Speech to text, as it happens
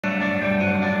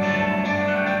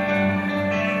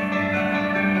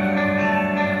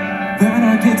When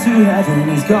I get to heaven,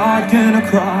 is God gonna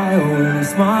cry? Or will he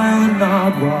smile and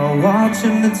nod while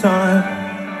watching the time?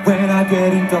 When I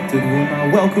get inducted, will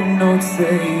my welcome note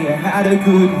say, "I had a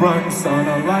good run, son,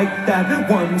 I like that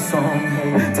one song."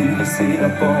 Hey, did you sit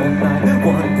up all night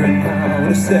wondering how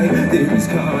to say that he's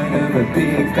kind of a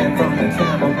big fan from the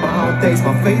chamomile days?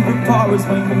 My favorite part was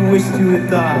when you wished you would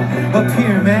die. Up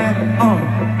here, man,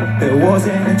 there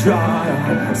wasn't a dry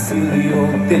eye. Silly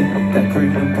old thing, that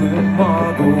green and blue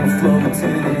marble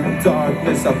floating in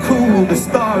darkness. How cool the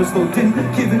stars, though,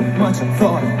 didn't give it much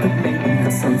thought. But maybe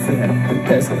it's unfair, the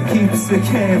best keeps the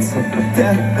cancer,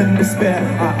 death and despair.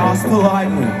 I asked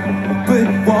politely, but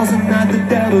wasn't that the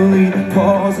devil? He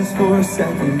pauses for a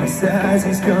second, he says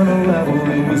he's gonna level.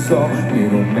 It was all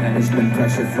middle management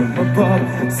pressure from above,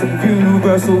 some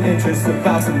universal interest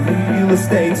about some real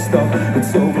estate stuff.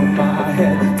 It's over my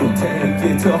head, don't take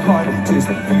it to heart. Just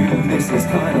view this as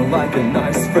kind of like a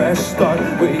nice fresh start,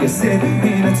 where you sit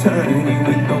in eternity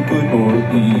with no good or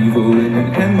evil, in an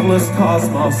endless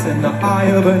cosmos in the eye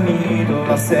of a needle.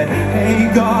 I said, "Hey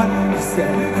God," he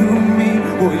said, "who me?"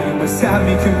 Well, you must have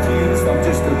me confused, I'm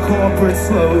just a corporate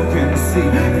slogan. See,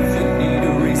 if you need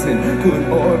a reason, good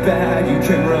or bad, you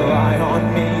can rely on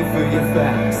me for your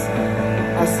facts.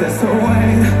 I said, "So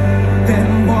wait, then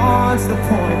what's the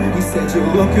point?" He said,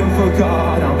 "You're looking for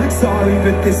God, I'm sorry,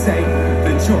 but this ain't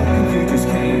the joint. You just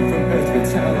came from earth for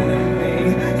telling me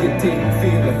you didn't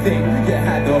feel a thing, you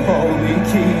had the holy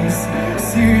keys.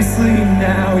 Seriously,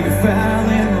 now you fell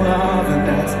in love, and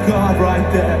that's God right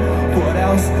there. What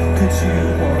else could you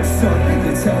want, son?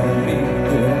 You're telling me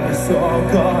that I saw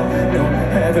God, no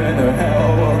heaven or hell.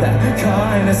 Well, that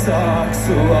kinda sucks.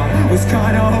 So I was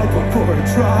kinda hoping for a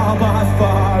trial by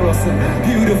fire, or some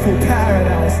beautiful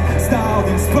paradise, styled,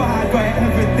 inspired by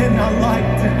everything I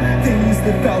liked and things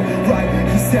that felt right."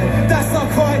 He said, "That's not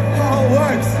quite how it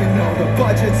works, you know, the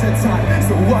budgets are tight.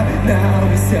 So what now?"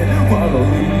 He said, "Well, I'll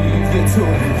leave you to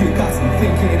it. You got some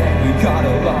thinking and you got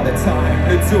a lot of time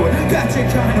to do it. Bet you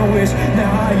kinda wish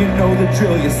now you know the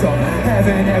drill. You saw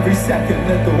heaven every second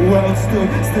that the world stood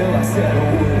still." I said,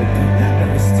 "Oh, would it be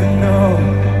nice to know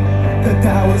that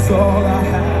that was all I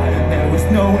had and there was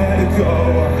nowhere to go?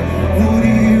 Would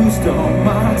have used all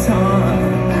my time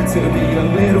to be a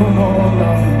little more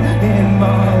loving in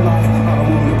my life. I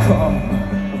would have called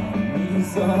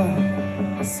knees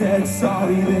up, said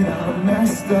sorry that I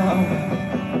messed up.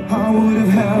 I would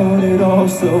have held it all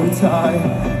so tight.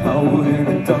 I wouldn't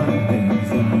have done things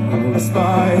in your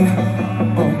spite.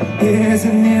 Oh,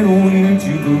 isn't it weird?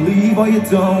 You believe or you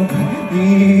don't, but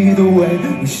either way,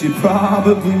 we should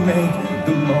probably make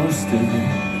the most of it.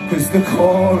 'Cause the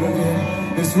core of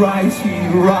it is right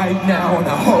here, right now, and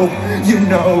I hope you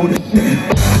know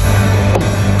that."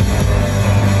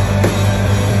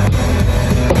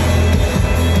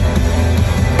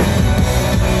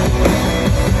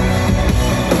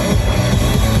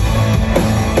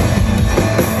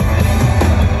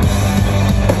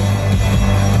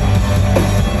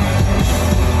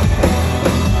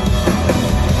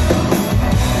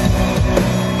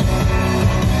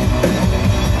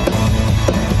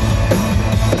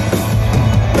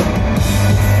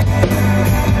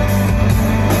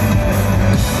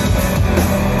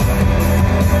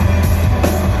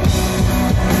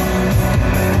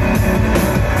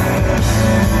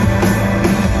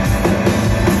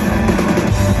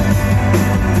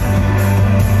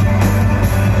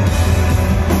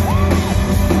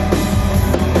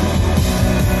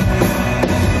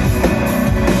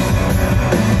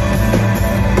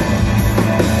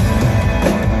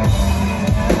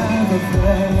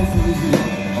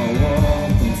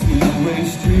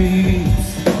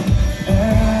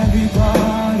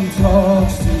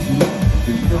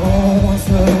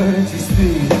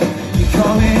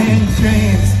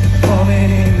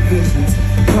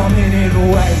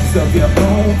 Of your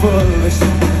own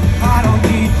volition, I don't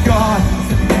need God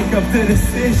to make up the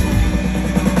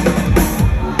decision.